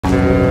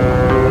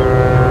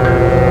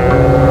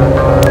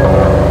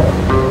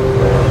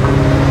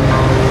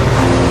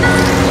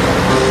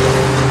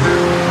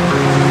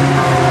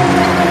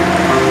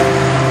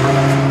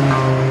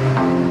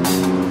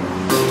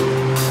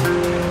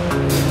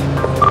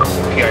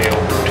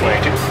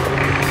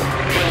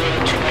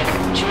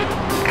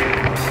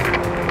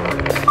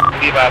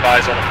have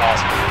eyes on a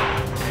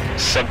possible.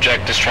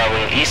 Subject is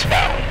traveling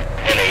eastbound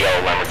in a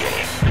yellow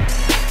Lamborghini.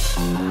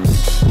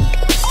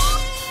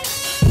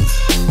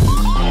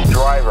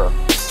 Driver,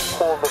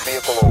 pull the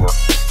vehicle over.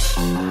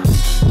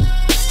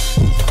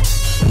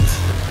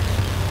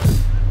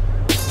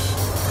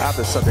 Have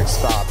the subject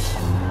stopped.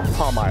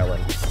 Palm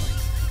Island.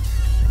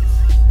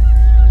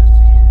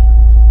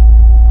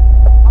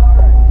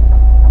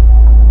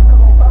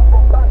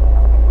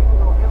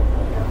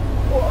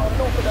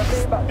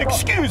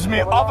 Excuse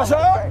me,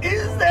 officer,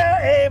 is there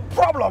a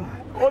problem?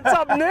 What's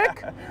up,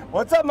 Nick?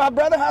 What's up, my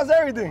brother? How's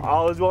everything?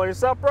 All is well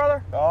yourself,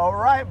 brother? All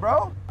right,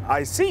 bro.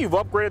 I see you've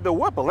upgraded the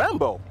whip, a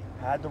Lambo.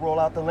 Had to roll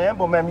out the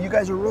Lambo, man. You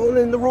guys are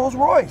rolling the Rolls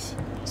Royce.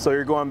 So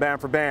you're going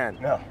band for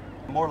band? No,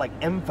 more like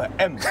M for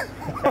M.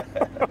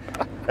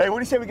 Hey, what do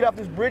you say we get off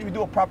this bridge? We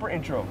do a proper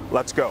intro.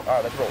 Let's go. All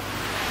right, let's roll.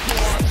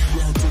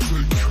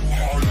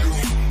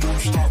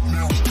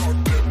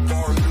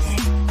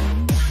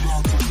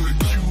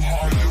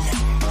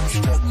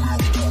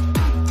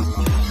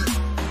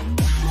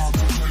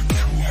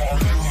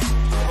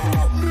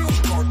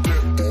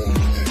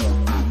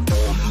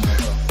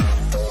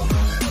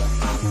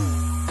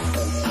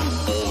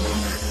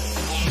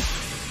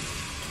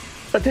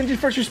 Attention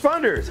first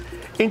responders,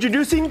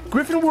 introducing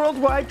Griffin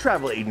Worldwide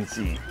Travel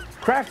Agency,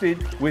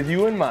 crafted with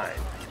you in mind.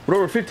 With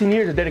over 15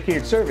 years of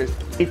dedicated service,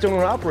 it's owned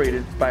and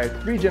operated by a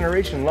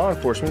 3-generation law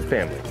enforcement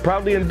family.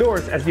 Proudly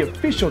endorsed as the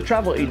official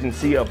travel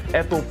agency of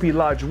FOP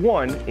Lodge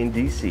 1 in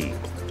DC.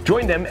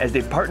 Join them as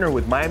they partner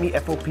with Miami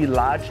FOP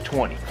Lodge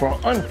 20 for an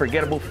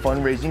unforgettable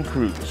fundraising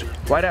cruise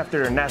right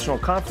after their national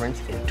conference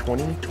in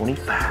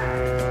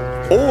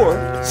 2025.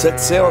 Or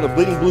set sail on the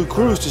Bleeding Blue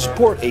cruise to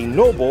support a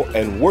noble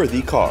and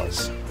worthy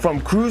cause. From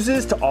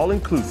cruises to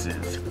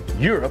all-inclusives,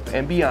 Europe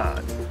and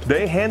beyond,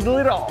 they handle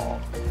it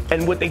all.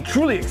 And what they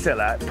truly excel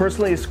at,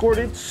 personally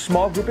escorted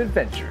small group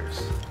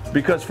adventures.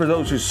 Because for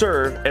those who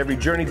serve, every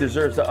journey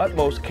deserves the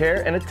utmost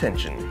care and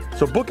attention.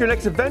 So book your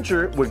next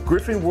adventure with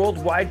Griffin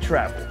Worldwide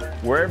Travel,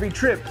 where every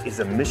trip is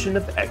a mission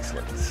of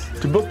excellence.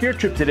 To book your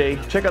trip today,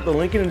 check out the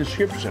link in the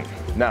description.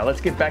 Now let's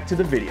get back to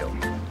the video.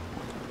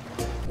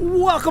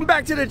 Welcome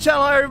back to the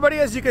channel, everybody.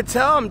 As you can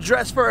tell, I'm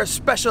dressed for a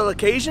special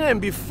occasion, and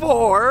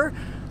before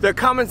the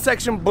comment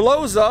section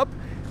blows up,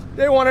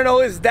 they want to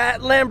know, is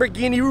that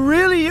Lamborghini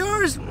really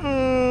yours?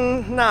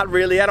 Not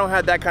really. I don't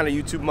have that kind of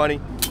YouTube money.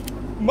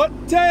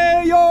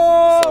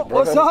 Mateo!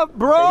 What's up,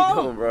 bro? How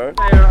you doing, bro?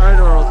 Hey, our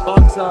owner or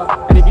sponsor.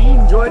 And if you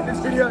enjoyed this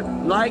video,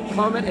 like,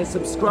 comment, and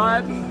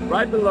subscribe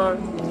right below.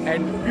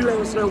 And you let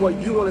us know what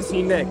you want to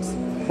see next.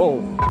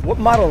 Boom. What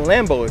model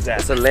Lambo is that?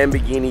 It's a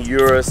Lamborghini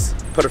Urus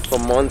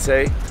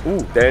Performante.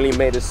 Ooh. They only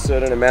made a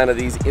certain amount of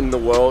these in the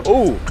world.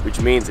 Ooh. Which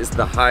means it's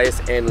the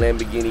highest end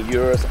Lamborghini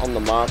Urus on the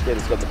market.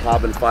 It's got the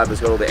carbon fiber,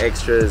 it's got all the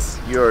extras.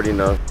 You already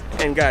know.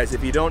 And guys,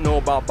 if you don't know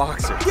about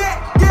boxers, I'm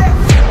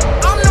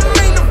the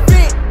main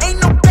event. Ain't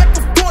no back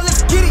before,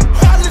 let's get it.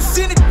 Hollis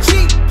in the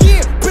G,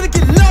 yeah. Better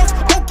get lost,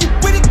 don't get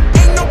with it.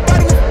 Ain't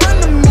nobody in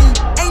front of me.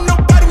 Ain't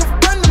nobody in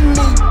front of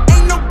me.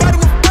 Ain't nobody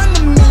in front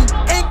of me.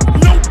 Ain't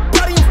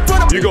nobody in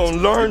front of me. you're gonna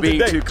learn Being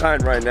today. too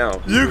kind right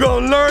now. You're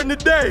gonna learn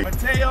today.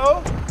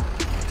 Mateo,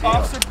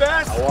 Officer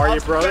Best. How are you,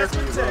 Officer brother? Best,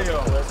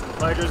 Mateo. Listen, the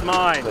pleasure's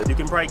mine. You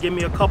can probably give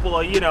me a couple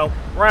of,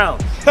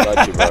 rounds.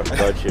 Got you, bro.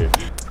 Got you.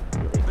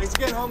 Thanks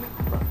again, homie.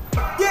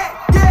 Yeah.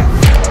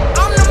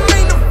 I'm the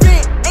main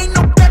event. Ain't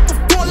no back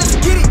before, let's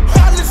get it.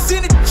 Hollis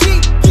in the G,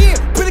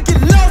 yeah. Better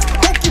get lost,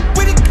 don't get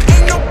with it.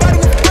 Ain't nobody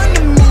in front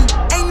of me.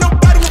 Ain't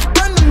nobody in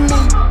front of me.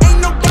 Ain't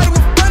nobody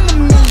in front of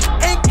me.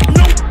 Ain't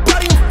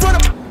nobody in front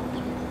of me.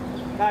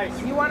 Nice.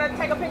 You want to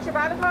take a picture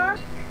by the car?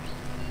 No,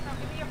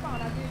 give me your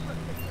phone. I'll do a quick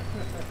picture.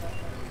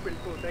 Pretty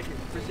cool. Thank you.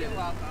 Appreciate it. You're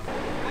welcome.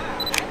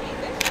 I need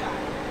this shot.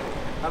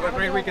 Have a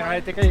great weekend, all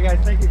right? Take care, you guys.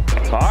 Thank you.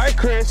 All right,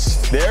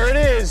 Chris, there it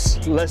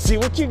is. Let's see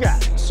what you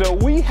got. So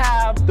we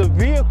have the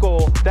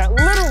vehicle that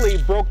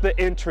literally broke the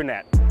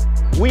internet.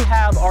 We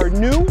have our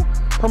new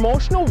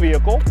promotional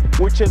vehicle,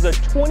 which is a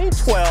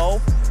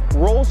 2012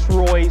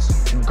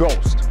 Rolls-Royce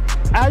Ghost.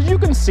 As you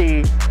can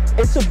see,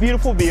 it's a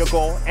beautiful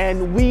vehicle,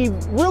 and we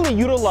really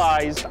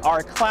utilized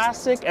our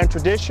classic and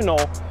traditional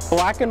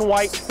black and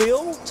white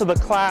feel to the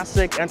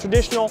classic and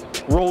traditional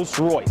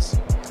Rolls-Royce.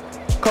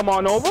 Come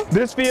on over.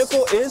 This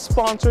vehicle is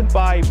sponsored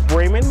by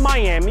Bremen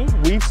Miami.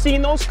 We've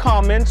seen those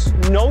comments,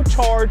 no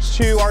charge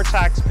to our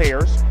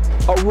taxpayers.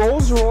 A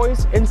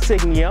Rolls-Royce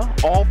insignia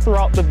all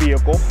throughout the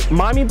vehicle.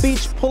 Miami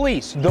Beach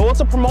Police, though it's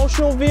a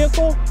promotional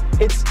vehicle,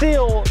 it's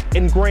still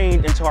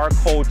ingrained into our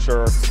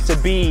culture to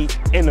be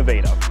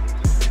innovative.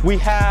 We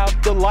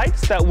have the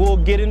lights that we'll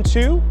get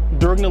into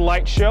during the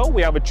light show.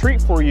 We have a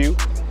treat for you.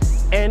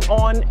 And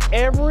on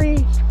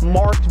every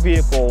marked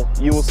vehicle,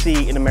 you will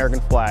see an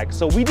American flag.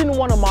 So we didn't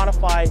want to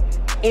modify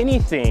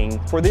anything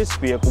for this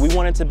vehicle. We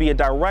wanted to be a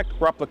direct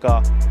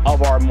replica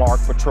of our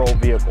marked patrol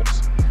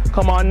vehicles.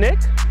 Come on, Nick.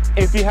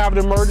 If you have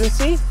an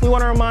emergency, we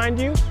want to remind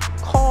you,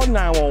 call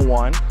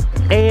 911.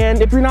 And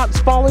if you're not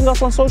following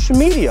us on social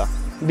media,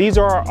 these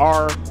are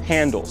our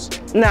handles.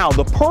 Now,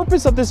 the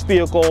purpose of this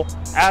vehicle,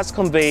 as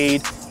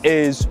conveyed,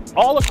 is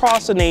all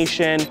across the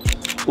nation,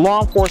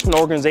 law enforcement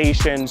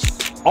organizations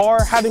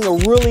are having a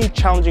really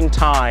challenging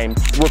time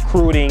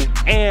recruiting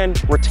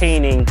and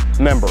retaining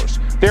members.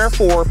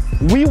 Therefore,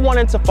 we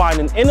wanted to find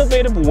an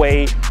innovative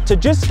way to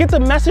just get the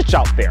message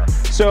out there.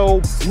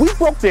 So we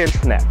broke the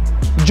internet.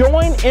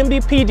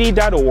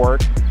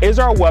 JoinMBPD.org is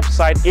our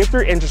website if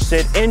you're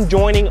interested in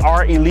joining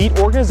our elite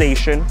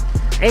organization.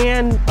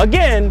 And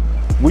again,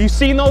 we've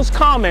seen those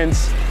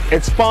comments.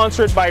 It's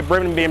sponsored by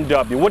Bremen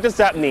BMW. What does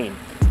that mean?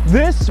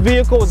 This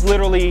vehicle is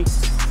literally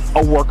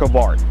a work of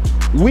art.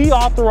 We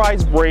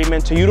authorize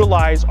Bremen to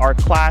utilize our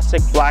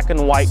classic black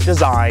and white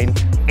design,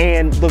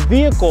 and the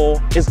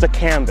vehicle is the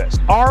canvas.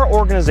 Our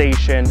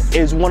organization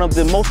is one of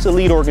the most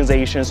elite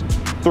organizations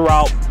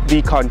throughout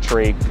the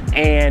country,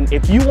 and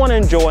if you want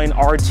to join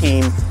our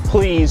team,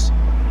 please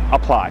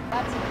apply.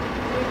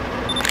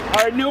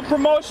 Our new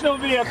promotional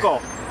vehicle.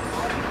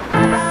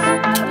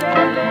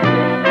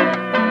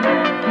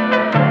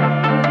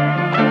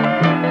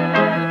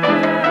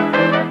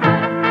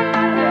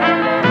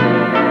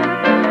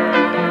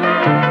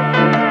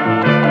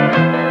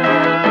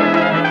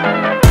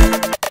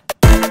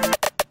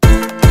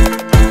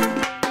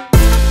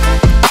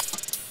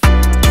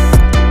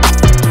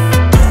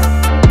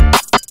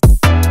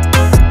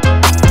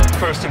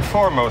 First and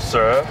foremost,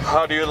 sir,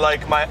 how do you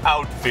like my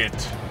outfit?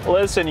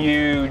 Listen,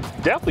 you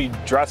definitely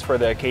dress for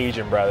the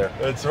occasion, brother.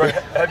 That's right.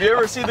 Have you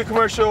ever seen the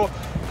commercial,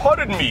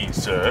 "Pardon me,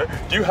 sir,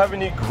 do you have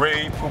any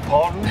Grey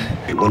Poupon?"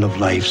 One of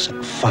life's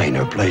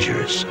finer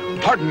pleasures.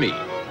 Pardon me,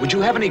 would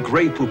you have any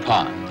Grey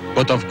Poupon?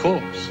 But of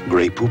course.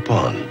 Grey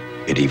Poupon.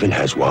 It even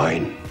has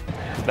wine.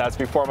 That's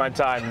before my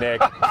time,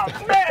 Nick. Oh,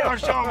 man, I'm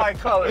showing my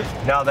colors.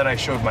 Now that I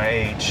showed my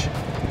age,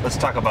 let's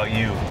talk about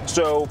you.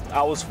 So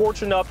I was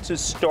fortunate enough to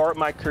start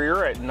my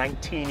career at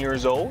 19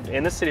 years old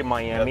in the city of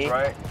Miami. That's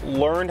right.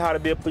 Learned how to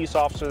be a police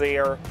officer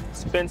there,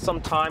 spent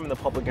some time in the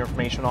public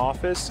information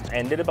office,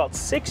 and did about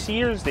 6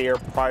 years there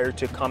prior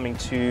to coming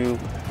to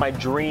my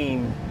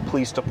dream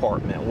police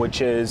department,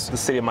 which is the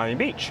city of Miami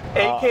Beach.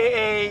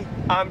 AKA,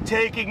 I'm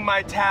taking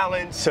my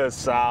talents To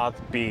South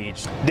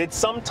Beach. Did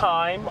some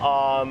time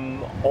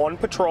on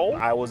patrol.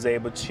 I was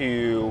able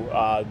to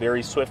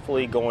very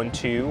swiftly go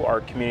into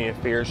our community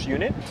affairs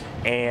unit,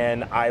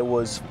 and I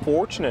was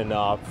fortunate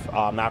enough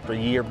after a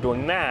year of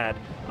doing that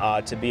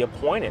to be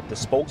appointed the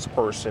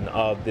spokesperson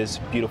of this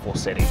beautiful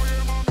city.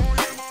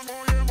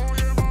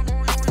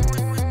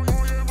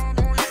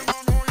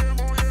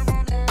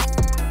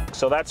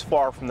 So that's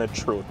far from the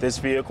truth. This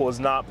vehicle is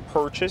not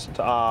purchased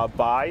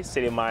by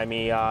City of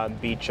Miami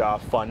Beach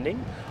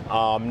funding,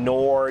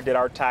 nor did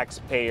our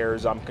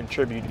taxpayers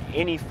contribute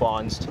any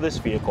funds to this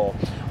vehicle.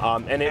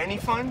 Any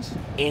funds?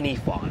 Any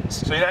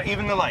funds. So you're not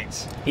even the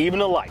lights? Even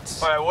the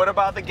lights. All right, what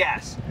about the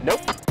gas? Nope.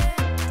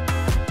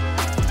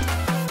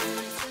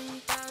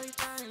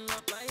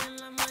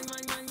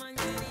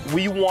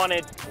 We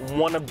wanted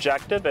one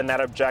objective, and that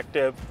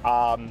objective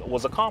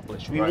was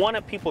accomplished. We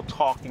wanted people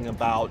talking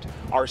about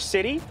our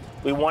city,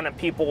 we wanted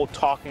people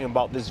talking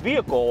about this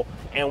vehicle,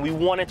 and we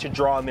wanted to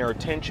draw in their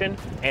attention,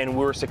 and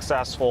we were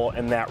successful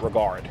in that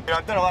regard. You know,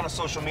 I've done a lot of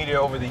social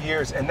media over the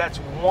years, and that's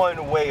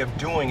one way of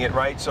doing it,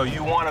 right? So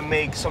you want to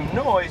make some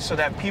noise so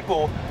that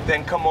people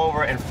then come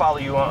over and follow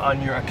you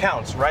on your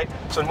accounts, right?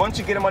 So once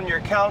you get them on your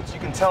accounts,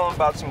 you can tell them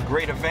about some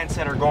great events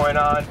that are going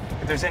on,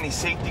 if there's any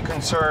safety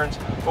concerns,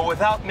 but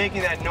without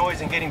making that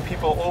noise and getting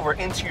people over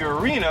into your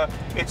arena,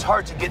 it's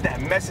hard to get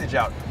that message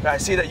out. Now, I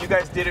see that you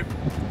guys did it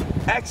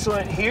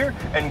excellent here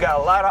and got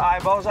a lot of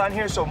eyeballs on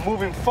here, so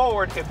moving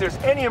forward, if there's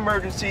any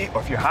emergency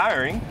or if you're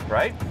hiring,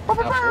 right?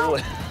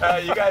 Absolutely.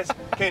 You guys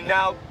can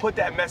now put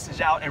that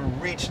message out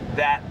and reach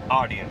that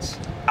audience.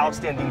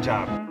 Outstanding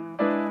job.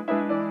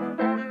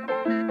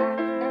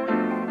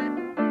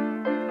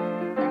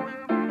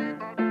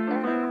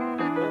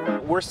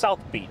 We're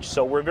South Beach,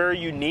 so we're very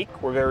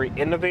unique, we're very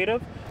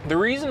innovative. The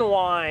reason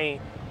why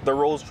the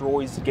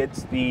Rolls-Royce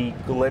gets the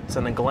glitz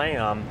and the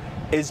glam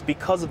is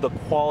because of the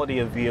quality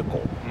of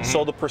vehicle.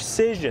 So the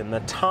precision,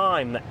 the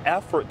time, the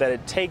effort that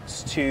it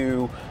takes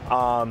to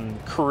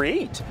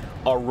create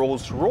a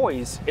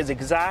Rolls-Royce is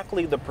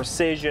exactly the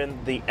precision,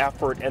 the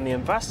effort, and the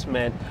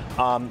investment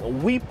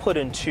we put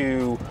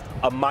into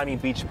a Miami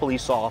Beach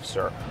police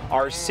officer.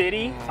 Our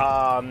city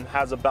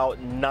has about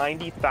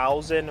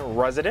 90,000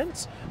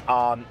 residents.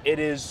 It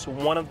is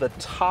one of the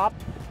top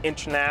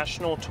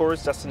international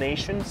tourist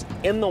destinations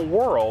in the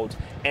world,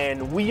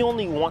 and we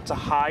only want to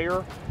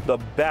hire the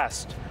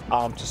best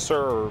to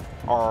serve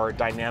our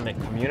dynamic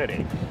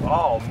community.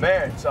 Oh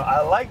man, so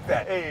I like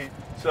that. Hey,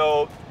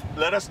 so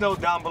let us know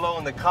down below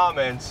in the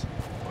comments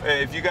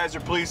if you guys are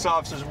police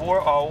officers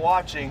are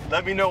watching.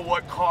 Let me know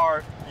what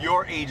car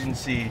your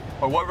agency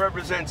or what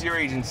represents your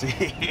agency.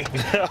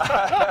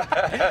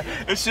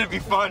 It should be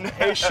fun.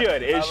 It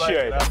should. It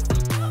should.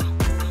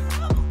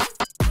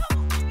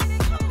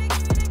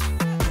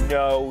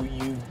 No,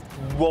 you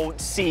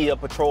won't see a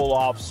patrol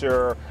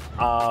officer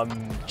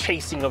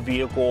chasing a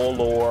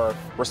vehicle or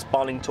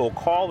responding to a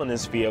call in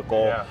this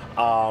vehicle.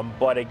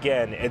 But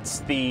again, it's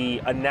the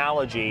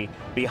analogy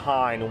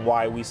behind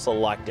why we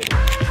selected it.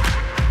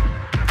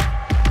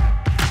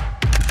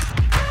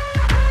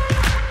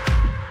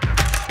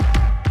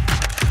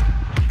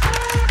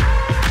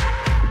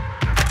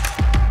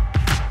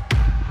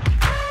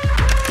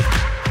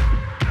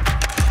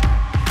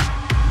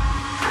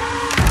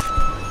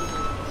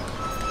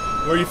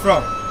 Where are you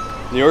from?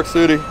 New York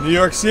City. New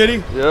York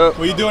City? Yep. What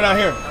are you doing out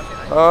here?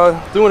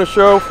 Doing a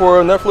show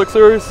for a Netflix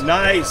series.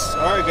 Nice.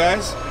 All right,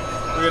 guys.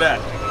 Look at that.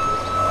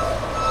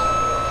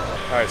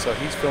 All right, so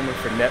he's filming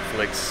for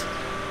Netflix.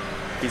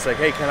 He's like,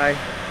 hey, can I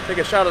take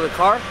a shot of the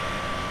car?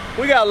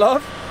 We got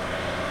love.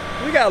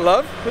 We got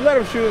love. We let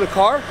him shoot the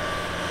car.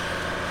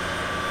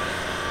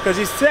 Because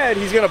he said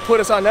he's going to put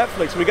us on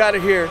Netflix. We got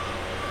it here.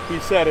 He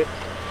said it.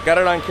 Got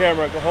it on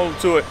camera. Go hold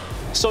to it.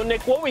 So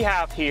Nick, what we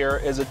have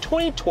here is a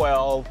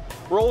 2012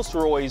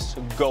 Rolls-Royce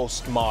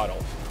Ghost model.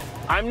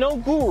 I'm no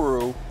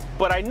guru,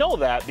 but I know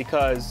that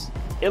because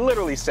it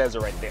literally says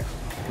it right there.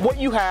 What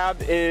you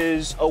have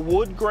is a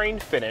wood grain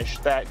finish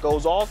that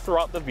goes all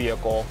throughout the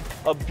vehicle,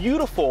 a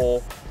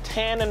beautiful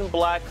tan and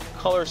black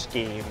color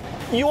scheme.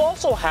 You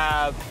also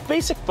have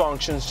basic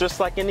functions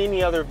just like in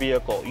any other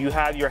vehicle. You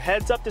have your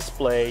heads-up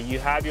display, you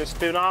have your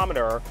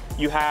speedometer,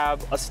 you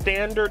have a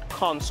standard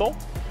console,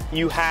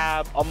 you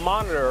have a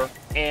monitor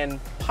and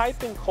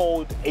piping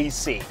cold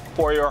AC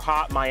for your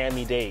hot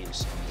Miami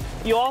days.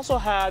 You also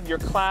have your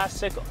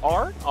classic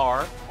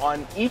R&R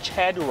on each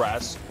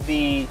headrest,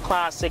 the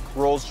classic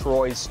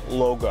Rolls-Royce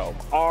logo.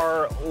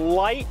 Our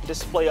light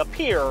display up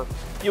here,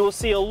 you will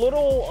see a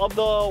little of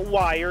the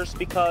wires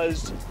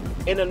because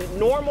in a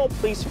normal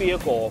police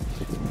vehicle,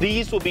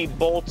 these will be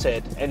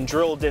bolted and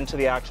drilled into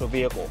the actual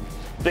vehicle.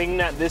 Being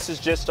that this is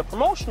just a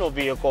promotional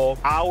vehicle,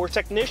 our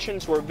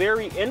technicians were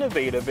very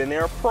innovative in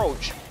their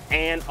approach,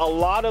 and a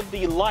lot of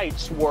the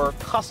lights were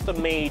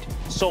custom made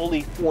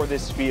solely for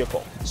this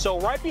vehicle. So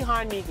right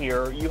behind me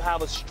here, you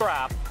have a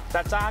strap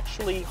that's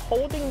actually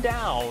holding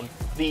down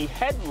the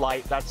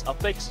headlight that's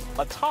affixed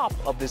atop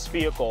of this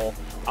vehicle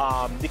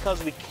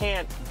because we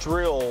can't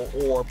drill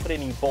or put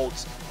any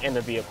bolts in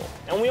the vehicle.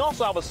 And we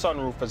also have a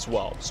sunroof as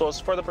well, so it's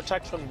for the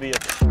protection of the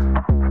vehicle.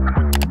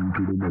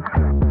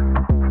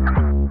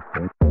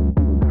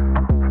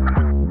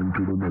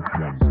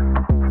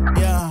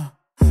 Yeah,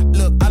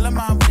 look, all of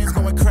my wins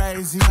going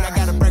crazy. I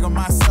gotta brag on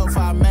myself,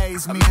 I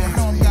amaze me. I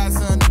know I'm guys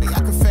under, I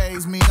can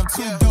phase me. I'm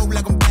too dope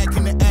like I'm back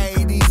in the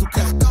 80s.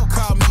 Okay,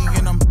 call me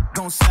and I'm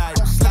gon' slide.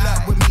 Pull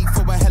up with me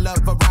for a hell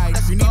of a ride.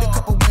 You need a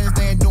couple wins,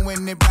 they ain't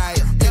doing it right.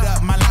 Hit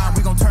up my line,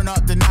 we gon' turn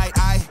up the night.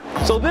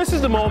 So this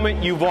is the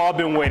moment you've all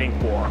been waiting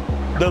for,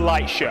 the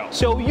light show.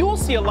 So you will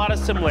see a lot of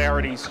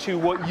similarities to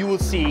what you will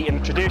see in a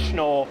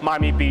traditional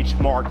Miami Beach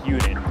Mark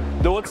unit.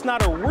 Though it's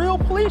not a real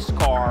police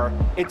car,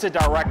 it's a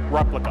direct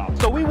replica.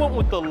 So we went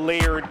with the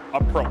layered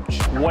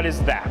approach. What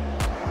is that?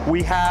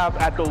 We have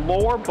at the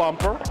lower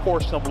bumper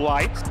portion of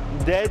lights,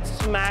 dead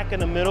smack in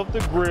the middle of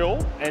the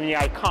grille and the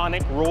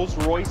iconic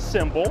Rolls-Royce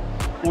symbol.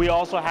 We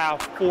also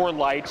have 4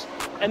 lights,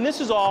 and this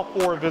is all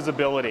for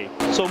visibility.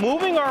 So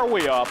moving our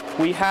way up,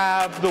 we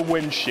have the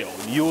windshield.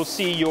 You will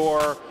see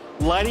your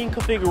lighting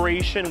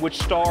configuration, which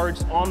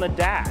starts on the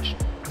dash.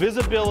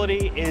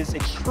 Visibility is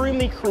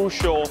extremely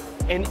crucial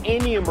in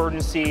any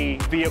emergency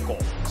vehicle.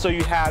 So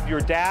you have your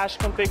dash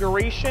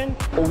configuration.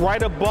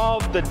 Right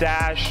above the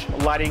dash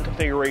lighting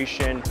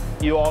configuration,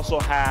 you also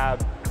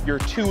have your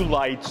 2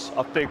 lights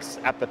affixed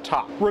at the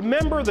top.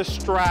 Remember the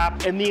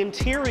strap in the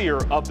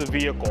interior of the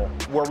vehicle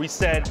where we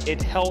said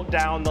it held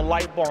down the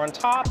light bar on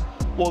top?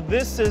 Well,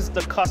 this is the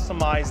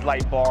customized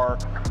light bar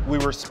we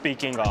were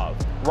speaking of.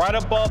 Right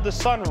above the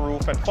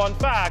sunroof, and fun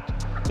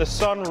fact, the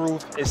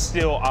sunroof is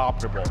still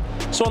operable.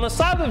 So on the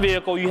side of the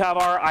vehicle, you have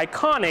our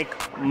iconic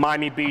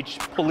Miami Beach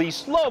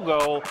Police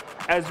logo,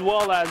 as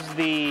well as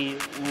the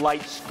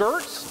light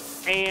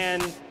skirts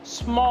and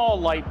small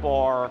light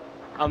bar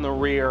on the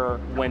rear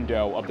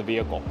window of the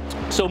vehicle.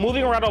 So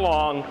moving right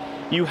along,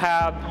 you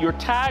have your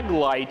tag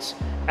lights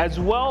as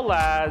well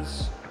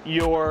as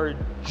your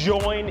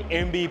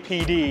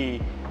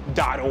joinmbpd.org,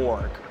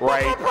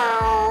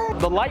 right?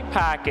 The light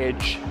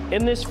package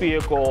in this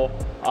vehicle,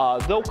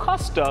 though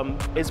custom,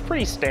 is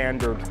pretty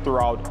standard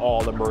throughout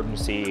all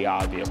emergency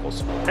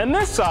vehicles. And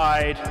this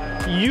side,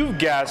 you've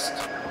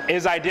guessed,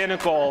 is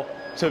identical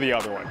to the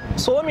other one.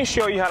 So let me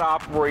show you how to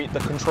operate the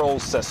control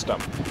system.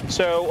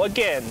 So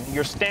again,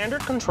 your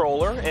standard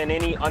controller in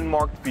any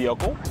unmarked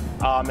vehicle,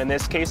 in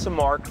this case a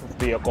marked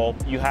vehicle,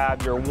 you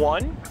have your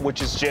 1,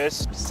 which is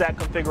just set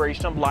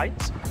configuration of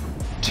lights,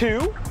 2,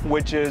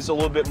 which is a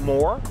little bit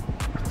more,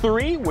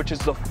 3, which is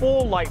the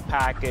full light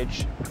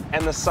package,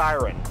 and the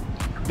siren.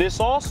 This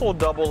also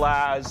doubles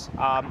as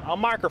a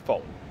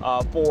microphone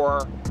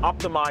for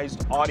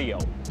optimized audio.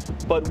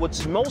 But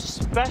what's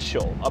most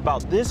special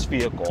about this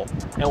vehicle,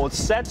 and what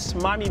sets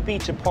Miami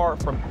Beach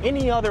apart from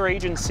any other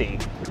agency,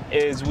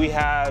 is we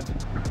have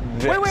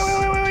this.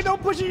 Wait,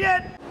 don't push it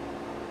yet.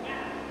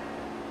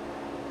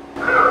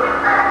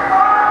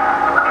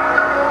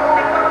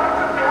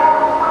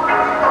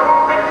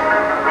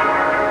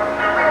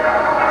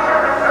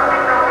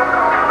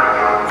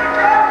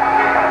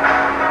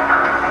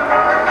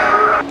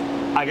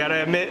 I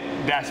gotta admit,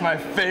 that's my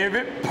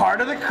favorite part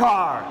of the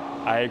car.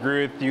 I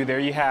agree with you. There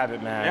you have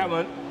it, man. Yeah,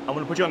 man. I'm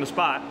gonna put you on the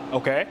spot.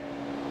 Okay.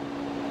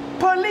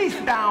 Police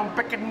down,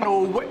 picking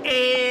over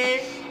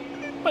it.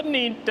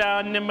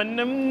 Bonita,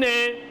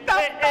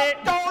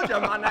 Told you,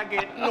 man, I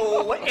get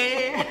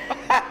nowhere.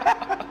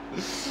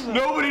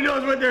 Nobody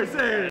knows what they're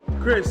saying.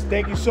 Chris,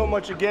 thank you so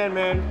much again,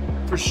 man,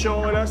 for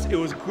showing us. It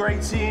was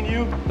great seeing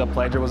you. The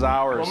pleasure was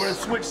ours. I'm gonna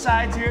switch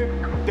sides here.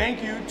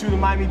 Thank you to the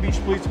Miami Beach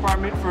Police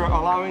Department for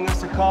allowing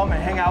us to come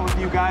and hang out with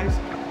you guys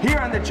here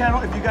on the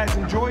channel. If you guys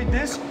enjoyed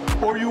this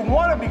or you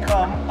want to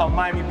become a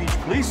Miami Beach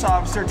police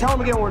officer, tell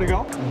them again where to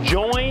go.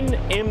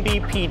 JoinMBPD.org.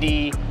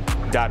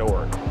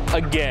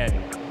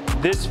 Again,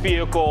 this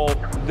vehicle,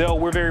 though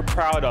we're very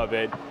proud of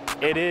it,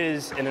 it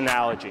is an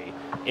analogy.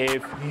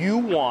 If you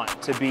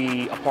want to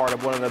be a part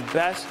of one of the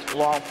best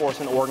law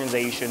enforcement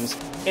organizations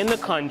in the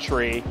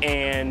country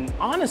and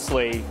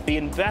honestly be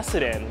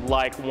invested in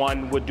like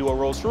one would do a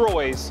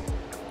Rolls-Royce,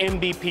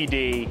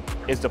 MBPD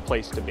is the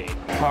place to be.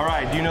 All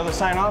right, do you know the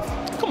sign off?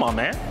 Come on,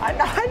 man. I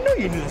know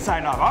you knew the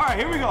sign off. All right,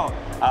 here we go.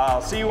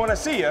 I'll see you when I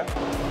see you.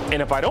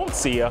 And if I don't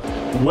see you,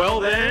 well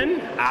then,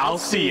 I'll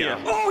see you.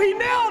 Oh, he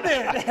nailed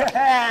it!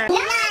 That's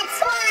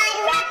why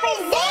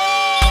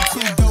represent.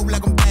 Too dope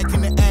like I'm back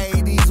in the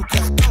 80s.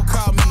 Okay,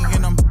 call me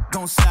and I'm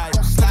gon' slide.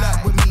 Pull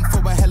up with me for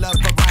a hell of a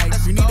ride.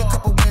 You need a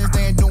couple wins,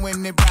 they ain't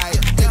doing it right.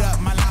 Hit up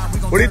my line, we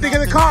gon' What do you think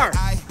of the car?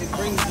 It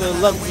brings the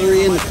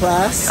luxury in the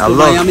class I to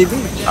love Miami it.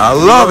 Beach. I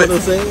love You know it.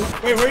 what I'm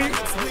saying? Wait,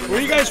 where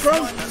are you guys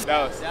from?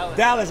 Dallas.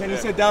 Dallas, and you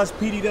said Dallas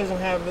PD doesn't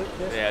have this?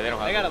 Yeah, they don't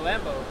have it. They got a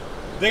Lambo.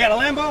 They got a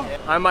Lambo? Yeah.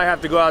 I might have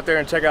to go out there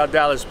and check out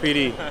Dallas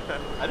PD.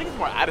 I think it's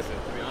more Addison,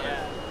 to be honest.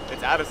 Yeah.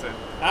 It's Addison.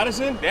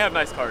 Addison? They have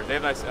nice cars. They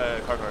have nice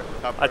car cars.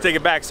 I take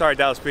it back. Sorry,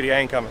 Dallas PD. I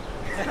ain't coming.